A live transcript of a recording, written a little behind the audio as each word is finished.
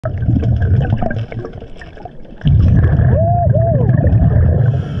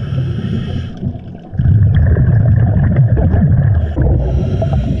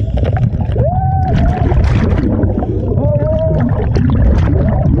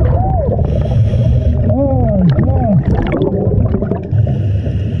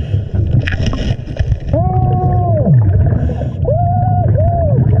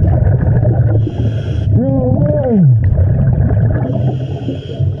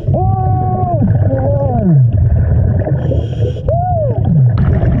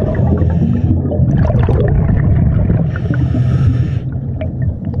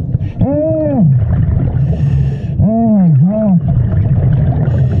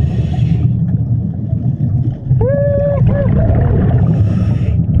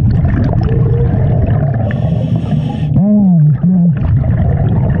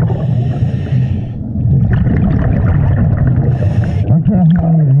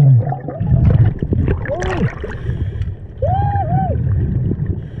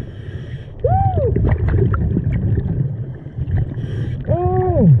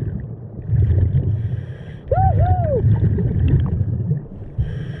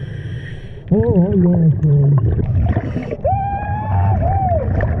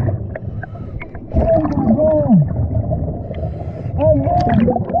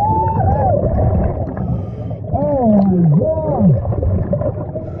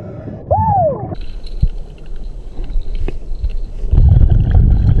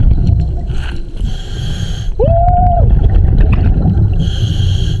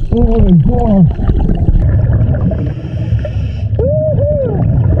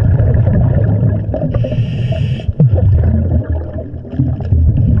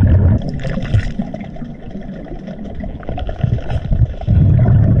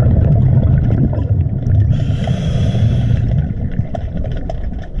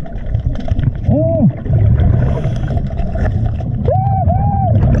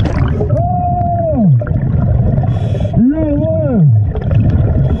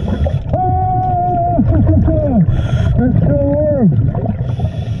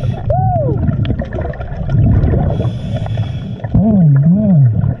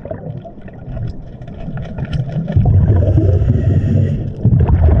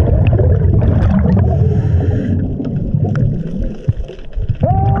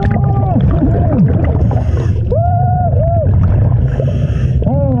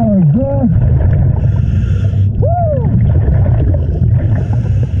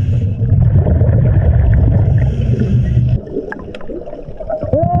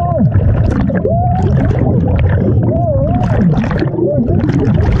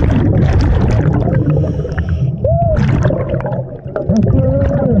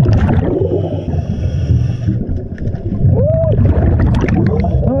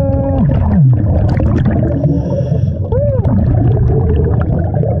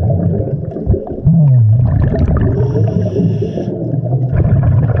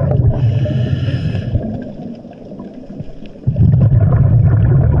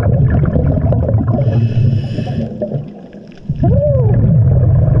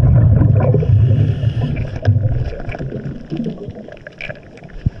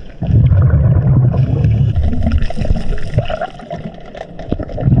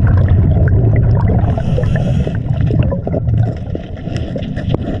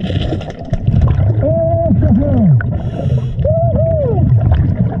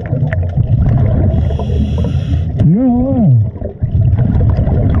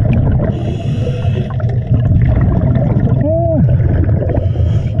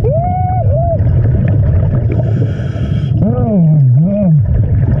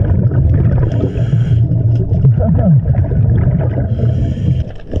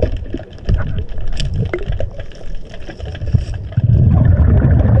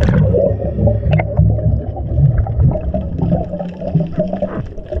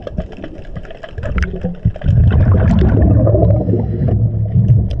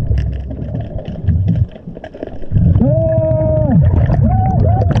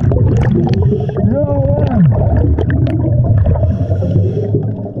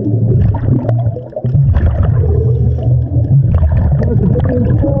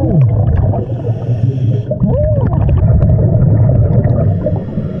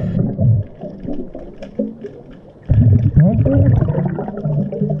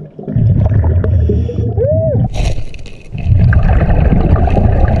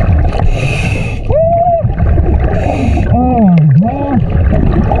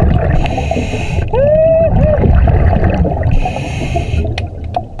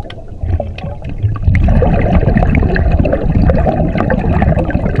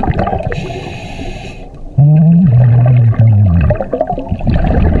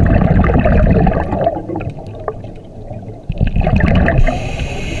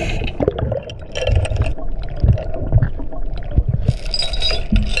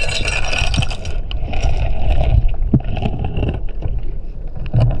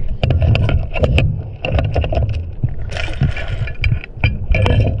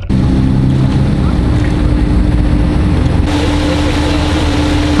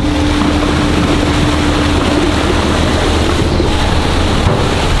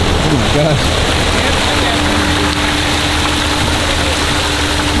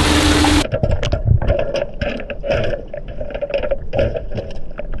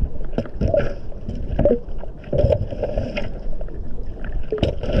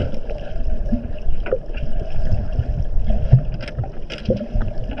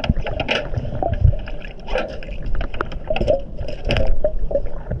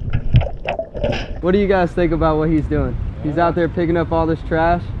What do you guys think about what he's doing? He's out there picking up all this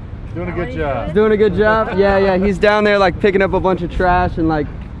trash. Doing a good job. He's doing a good job? Yeah, he's down there like picking up a bunch of trash and like,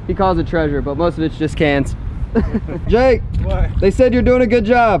 he calls it treasure, but most of it's just cans. Jake, what? They said you're doing a good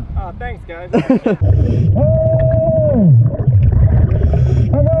job. Oh, thanks guys.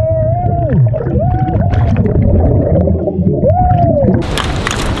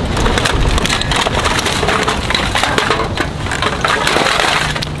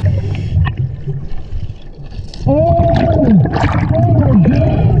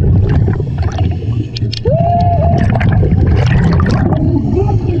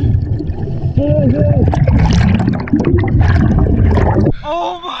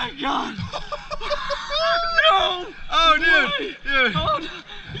 Oh my god! No! Oh dude! Oh,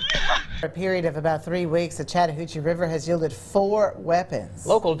 yeah. For a period of about 3 weeks, the Chattahoochee River has yielded 4 weapons.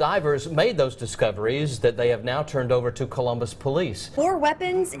 Local divers made those discoveries that they have now turned over to Columbus police. 4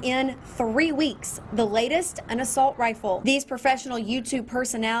 weapons in 3 weeks. The latest, an assault rifle. These professional YouTube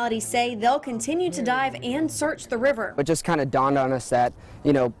personalities say they'll continue to dive and search the river. It just kind of dawned on us that,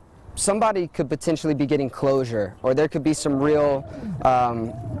 you know, somebody could potentially be getting closure, or there could be some real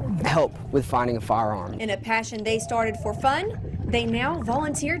help with finding a firearm. In a passion they started for fun, they now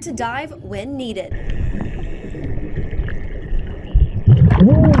volunteer to dive when needed.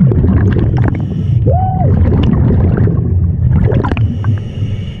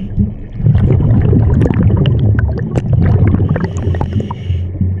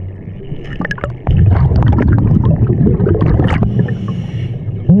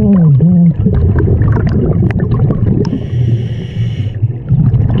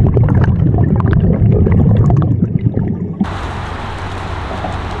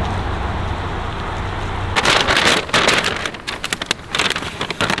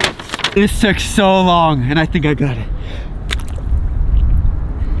 This took so long, and I think I got it.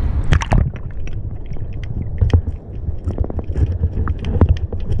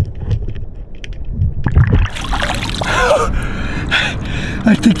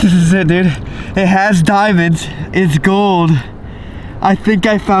 I think this is it, dude. It has diamonds. It's gold. I think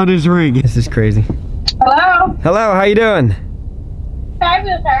I found his ring. This is crazy. Hello. Hello, how you doing?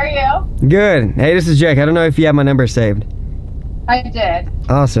 Fabulous, how are you? Good. Hey, this is Jake. I don't know if you have my number saved. I did.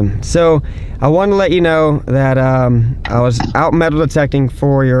 Awesome. So I wanted to let you know that I was out metal detecting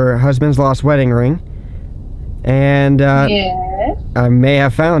for your husband's lost wedding ring, and Yes. I may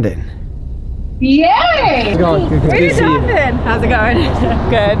have found it. Yay! How's it going? Where are you jumping? How's it going?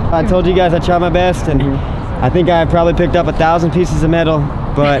 Good. I told you guys I tried my best, and I think I probably picked up 1,000 pieces of metal,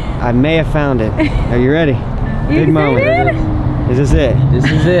 but I may have found it. Are you ready? Big moment. Is this it? This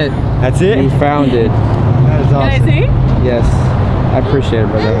is it. That's it? You found it. That is awesome. Can I see? Yes. I appreciate it,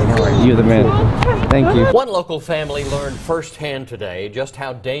 brother. You're the man. Thank you. One local family learned firsthand today just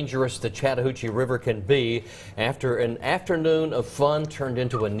how dangerous the Chattahoochee River can be after an afternoon of fun turned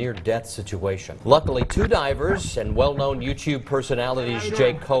into a near-death situation. Luckily, 2 divers and well-known YouTube personalities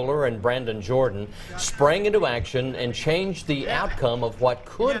Jake Kohler and Brandon Jordan sprang into action and changed the outcome of what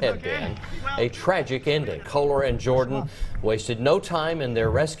could have been a tragic ending. Kohler and Jordan wasted no time in their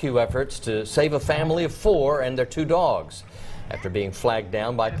rescue efforts to save a family of 4 and their 2 dogs after being flagged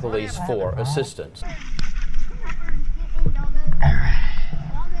down by police for assistance. Right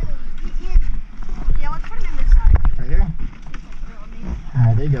here?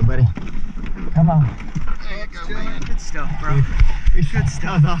 Alright, there you go, buddy. Come on. There you go, man. Good stuff, bro. Good stuff.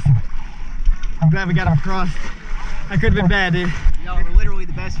 That was awesome. I'm glad we got him across. That could have been bad, dude. Y'all are literally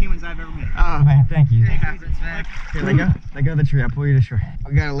the best humans I've ever met. Oh, man, thank you. It happens, man. Here, let go. Let go of the tree. I'll pull you to shore.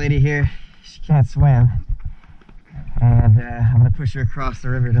 We got a lady here. She can't swim. And I'm gonna push her across the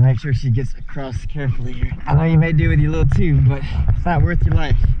river to make sure she gets across carefully here. I know you may do with your little tube, but it's not worth your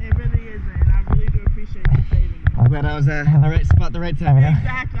life. It really is, man. I really do appreciate you saving me. I'm glad I was in the right spot at the right time, you know?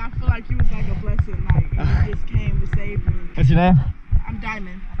 Exactly. I feel like you was like a blessing, like, and you just came to save me. What's your name? I'm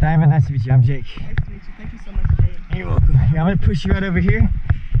Diamond. Diamond, nice to meet you. I'm Jake. Nice to meet you. Thank you so much, Jake. You're welcome. Yeah, I'm gonna push you right over here,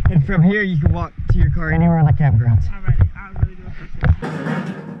 and from here you can walk to your car anywhere on the campgrounds. Alrighty. I really do appreciate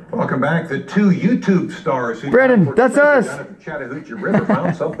it. Welcome back. The 2 YouTube stars who Brandon, that's us. down at the Chattahoochee River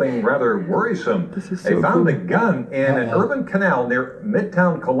found something rather worrisome. They found a gun in an urban canal near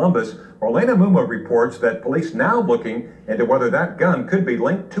Midtown Columbus. Orlena Muma reports that police now looking into whether that gun could be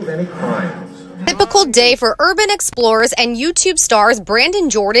linked to any crimes. Typical day for urban explorers and YouTube stars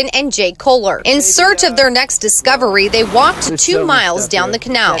Brandon Jordan and Jake Kohler. In search of their next discovery, they walked 2 miles down the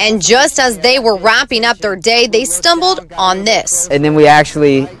canal. And just as they were wrapping up their day, they stumbled on this. And then we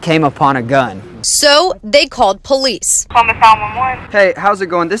actually came upon a gun. So they called police. Hey, how's it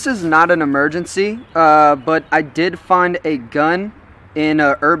going? This is not an emergency, but I did find a gun in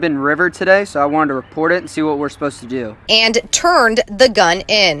an urban river today, so I wanted to report it and see what we're supposed to do. And turned the gun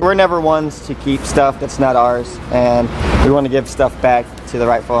in. We're never ones to keep stuff that's not ours, and we want to give stuff back to the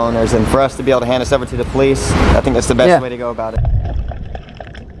rightful owners, and for us to be able to hand this over to the police, I think that's the best way to go about it.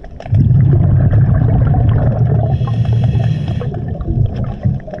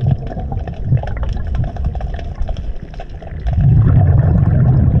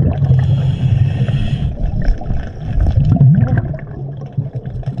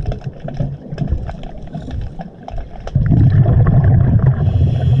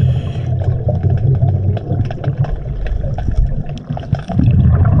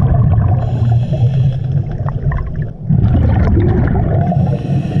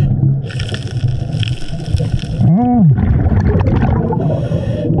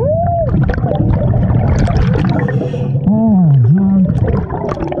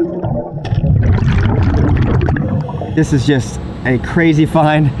 This is just a crazy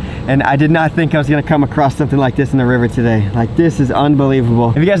find, and I did not think I was gonna come across something like this in the river today. Like, this is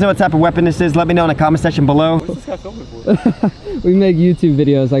unbelievable. If you guys know what type of weapon this is, let me know in the comment section below. What's this guy filming for? We make YouTube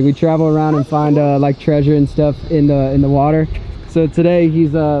videos, like we travel around and find like treasure and stuff in the water. So today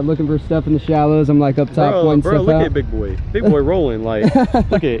he's looking for stuff in the shallows. I'm like up top pointing stuff out. Look at Big Boy. Big Boy rolling, like,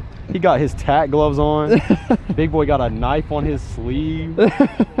 look at, he got his tack gloves on. Big Boy got a knife on his sleeve.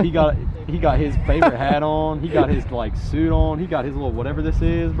 He got his favorite hat on. He got his like suit on. He got his little whatever this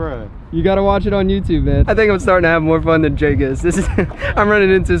is, bro. You gotta watch it on YouTube, man. I think I'm starting to have more fun than Jake is. This is I'm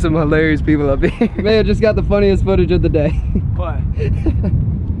running into some hilarious people up here. Man, I just got the funniest footage of the day. What?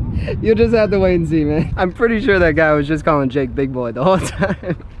 You'll just have to wait and see, man. I'm pretty sure that guy was just calling Jake Big Boy the whole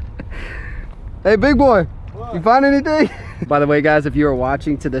time. Hey, Big Boy, what? You find anything? By the way, guys, if you are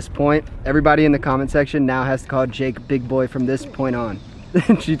watching to this point, everybody in the comment section now has to call Jake Big Boy from this point on.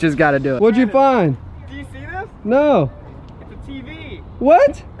 She just gotta do it. What'd you find? Do you see this? No. It's a TV.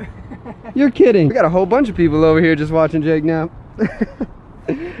 What? You're kidding. We got a whole bunch of people over here just watching Jake now.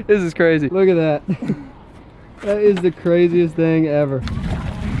 This is crazy. Look at that. That is the craziest thing ever.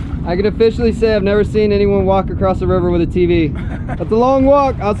 I can officially say I've never seen anyone walk across the river with a TV. That's a long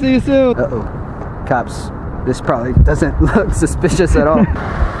walk. I'll see you soon. Uh-oh. Cops. This probably doesn't look suspicious at all.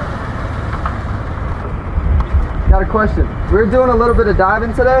 Got a question. We were doing a little bit of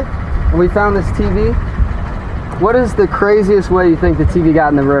diving today, and we found this TV. What is the craziest way you think the TV got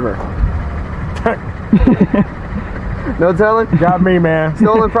in the river? No telling? Got me, man.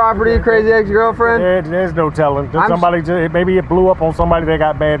 Stolen property, crazy ex-girlfriend? There's no telling. Somebody just, maybe it blew up on somebody that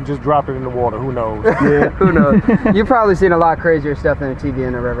got mad and just dropped it in the water. Who knows? Yeah. Who knows? You've probably seen a lot crazier stuff than a TV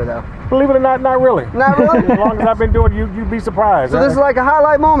in the river, though. Believe it or not, not really. Not really? As long as I've been doing it, you'd be surprised. So this is like a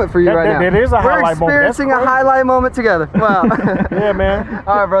highlight moment for you right now. It is a highlight moment. We're experiencing a highlight moment together. Wow. Yeah, man.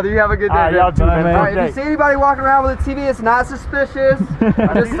 All right, brother. You have a good day. All right, y'all too, man. All right, if you see anybody walking around with a TV, it's not suspicious.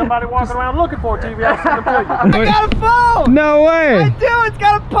 I see somebody walking around looking for a TV. I'll send them to you. I got a phone! No way! I do! It's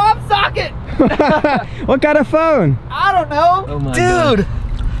got a pop socket! What kind of phone? I don't know. Oh my Dude! God.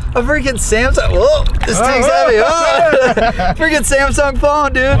 A freaking Samsung. Whoa, this thing's heavy. Oh. Freaking Samsung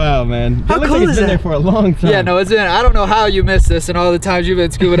phone, dude. Wow, man. How looks cool like it's is been that? there for a long time. Yeah, no, it's been. I don't know how you missed this and all the times you've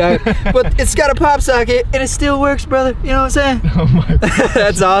been scuba diving, but it's got a pop socket and it still works, brother. You know what I'm saying? Oh my God.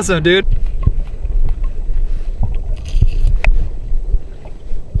 That's awesome, dude.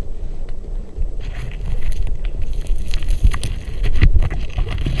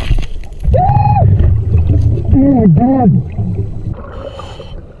 Oh my God.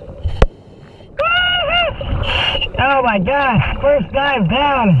 Oh my gosh, first dive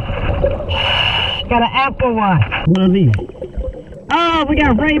down. Got an Apple Watch. What are these? Oh, we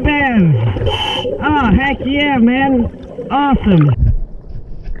got Ray-Bans. Oh, heck yeah, man. Awesome.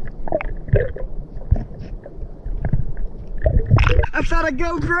 I found a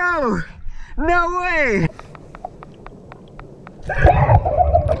GoPro. No way.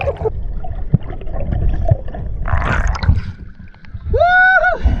 Woo!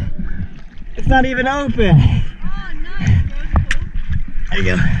 It's not even open. There you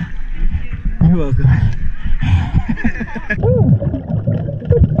go. You're welcome.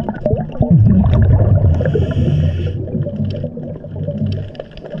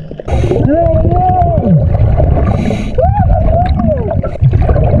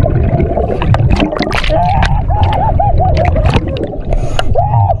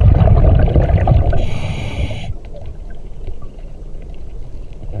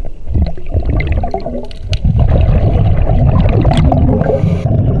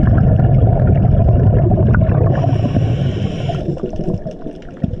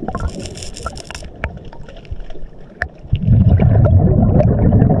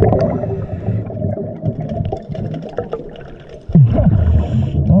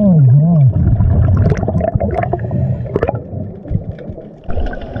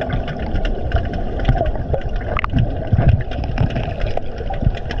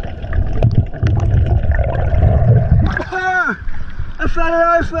 found an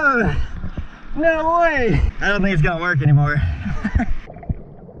iPhone! No way! I don't think it's gonna work anymore.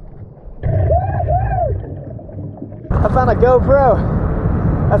 I found a GoPro,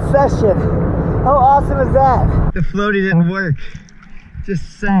 a session. How awesome is that? The floaty didn't work,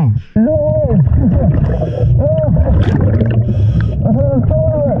 just sank.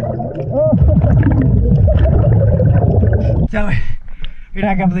 Tell me, you're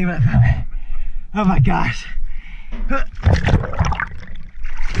not gonna believe what I found. Oh my gosh.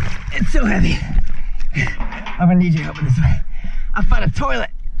 It's so heavy. I'm gonna need your help with this one. I found a toilet.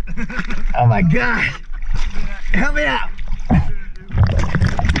 Oh my gosh. Help me out.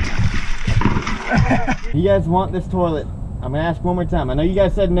 You guys want this toilet? I'm gonna ask one more time. I know you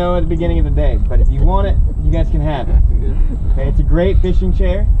guys said no at the beginning of the day, but if you want it, you guys can have it. Okay, it's a great fishing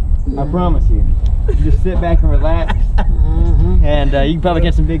chair. I promise you. You just sit back and relax, and you can probably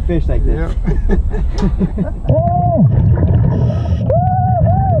catch some big fish like this.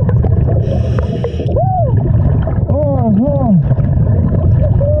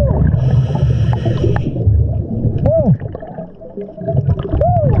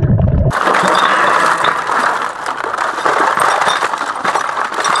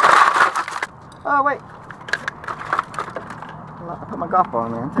 Oh wait. I put my golf ball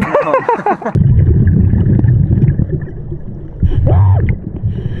in there.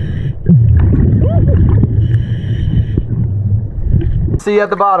 See you at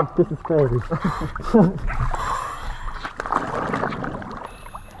the bottom. This is crazy.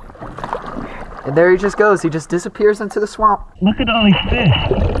 And there he just goes. He just disappears into the swamp. Look at all these fish.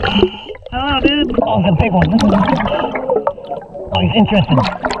 Hello, dude. Oh, it's a big one. Oh, he's interested.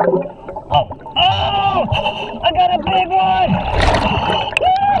 Oh, I got a big one.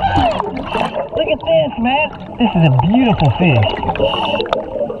 Look at this, man. This is a beautiful fish.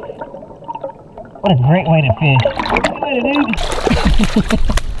 What a great way to fish. Look at it, dude.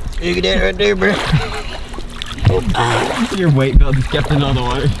 Look at that right there, bro. Your weight belt just kept it on the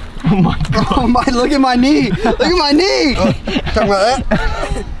water. Oh my god. Oh my, look at my knee. Look at my knee. Talking about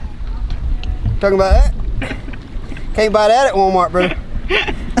that? Talking about that? Can't buy that at Walmart, bro.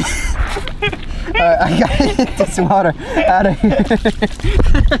 Alright, I gotta get this water out of here.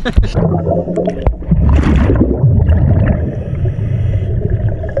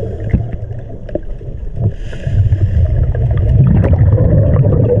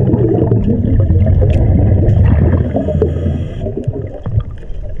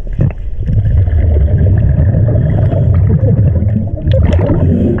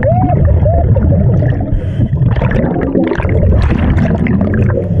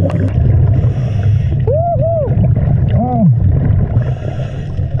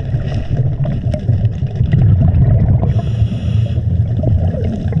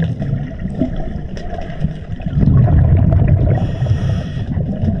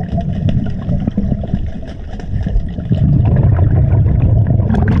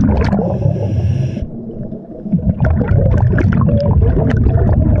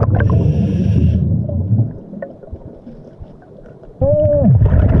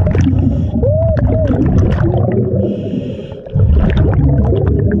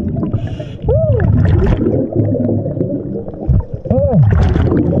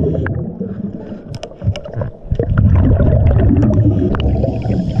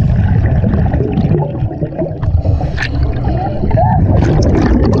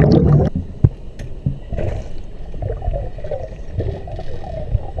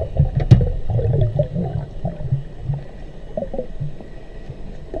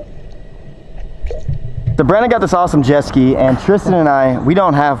 So Brandon got this awesome jet ski, and Tristan and I, we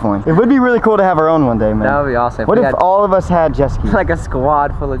don't have one. It would be really cool to have our own one day, man. That would be awesome. What if all of us had jet skis? Like a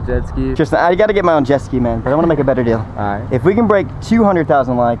squad full of jet skis. Tristan, I gotta get my own jet ski, man, but I wanna make a better deal. Alright. If we can break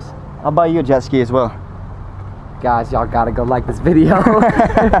 200,000 likes, I'll buy you a jet ski as well. Guys, y'all gotta go like this video.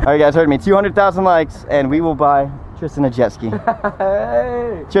 Alright guys, heard me. 200,000 likes, and we will buy Tristan a jet ski.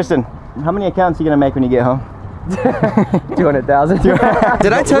 Hey. Tristan, how many accounts are you gonna make when you get home? 200,000. Did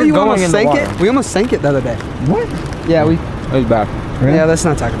I tell you we almost sank it? We almost sank it the other day. What? Yeah, we. It was bad. Really? Yeah, let's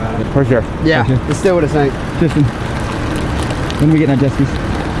not talk about it. For sure. Yeah, For sure. it still would have sank. Tristan, when are we getting our jet skis?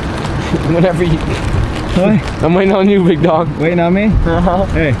 Whenever you. What? I'm waiting on you, big dog. Waiting on me?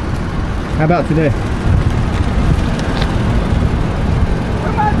 Hey, how about today?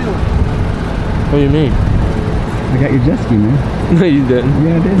 What am I doing? What do you mean? I got your jet ski, man. No, you didn't.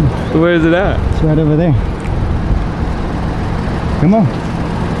 Yeah, I did. Where is it at? It's right over there. Come on.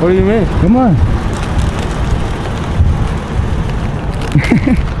 What do you mean? Come on.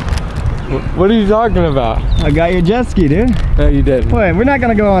 What are you talking about? I got your jet ski, dude. No, you didn't. Wait, we're not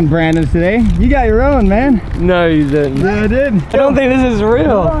gonna go on Brandon's today. You got your own, man. No, you didn't. Yeah, I did. I don't think this is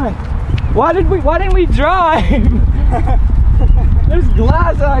real. Why didn't we drive? There's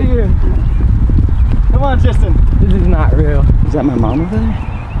glass out here. Come on, Tristan. This is not real. Is that my mom over there?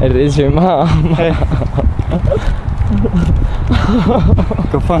 It is your mom.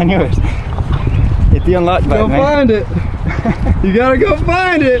 Go find yours. Hit the unlock button. Go find it. You gotta go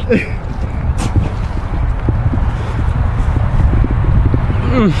find it.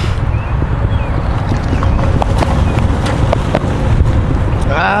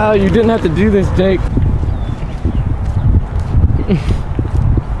 Ah, you didn't have to do this, Jake.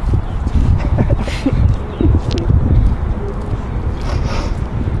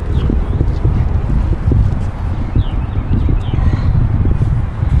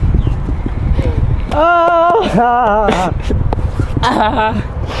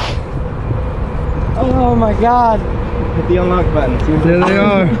 Oh my God. Hit the unlock button. There they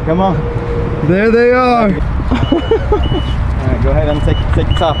are. Come on. There they are. Alright, go ahead and take the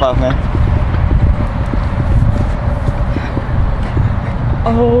top off, man.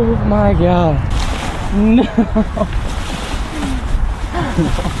 Oh my God. No.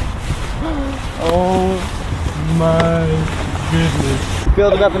 Oh my goodness.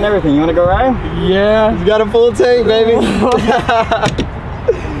 Filled it up and everything. You want to go ride? Yeah. You got a full tank, baby.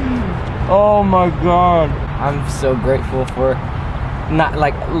 Oh my God. I'm so grateful for not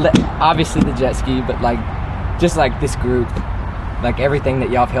like obviously the jet ski, but like just like this group, like everything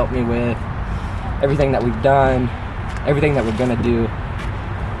that y'all have helped me with, everything that we've done, everything that we're gonna do.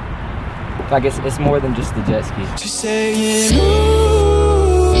 Like it's more than just the jet ski. She's saying,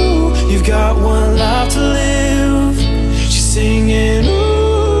 ooh, you've got one life to live. She's singing,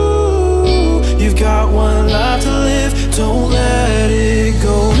 ooh, you've got one life to live. Don't let it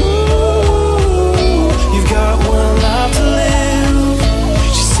go. Ooh, you've got one life to live.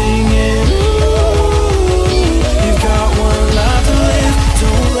 She's singing, ooh, you've got one life to live.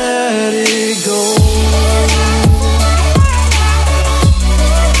 Don't let it go.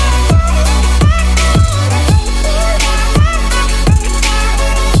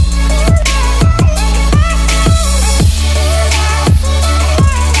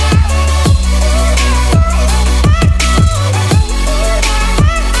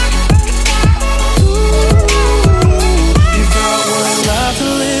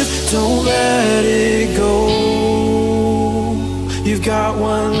 You've got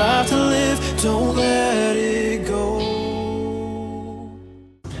one life to live, don't let it go.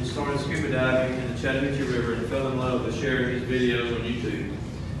 And started scuba diving in the Chattahoochee River and fell in love with sharing his videos on YouTube.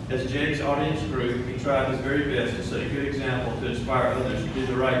 As Jake's audience grew, he tried his very best to set a good example to inspire others to do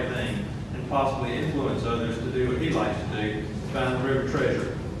the right thing and possibly influence others to do what he likes to do, find the river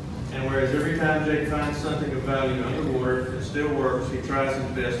treasure. And whereas every time Jake finds something of value underwater that still works, he tries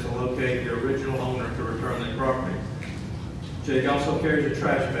his best to locate the original owner to return their property. Jake also carries a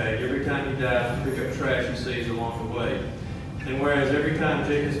trash bag every time he dives to pick up trash he sees along the way. And whereas every time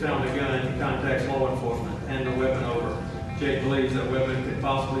Jake has found a gun, he contacts law enforcement to hand the weapon over, Jake believes that weapon could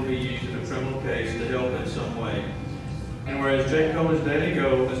possibly be used in a criminal case to help in some way. And whereas Jake Kohler's daily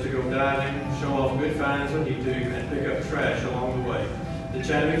goal is to go diving, show off good finds on YouTube, and pick up trash along the way, the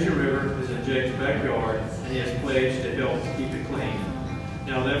Chattahoochee River is in Jake's backyard, and he has pledged to help keep it clean.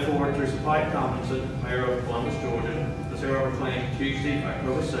 Now, therefore, Teresa Pike Tomlinson, Mayor of Columbus, Georgia, does hereby proclaim Tuesday,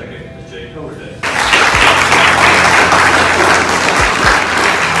 October 2nd, as Jake Kohler Day.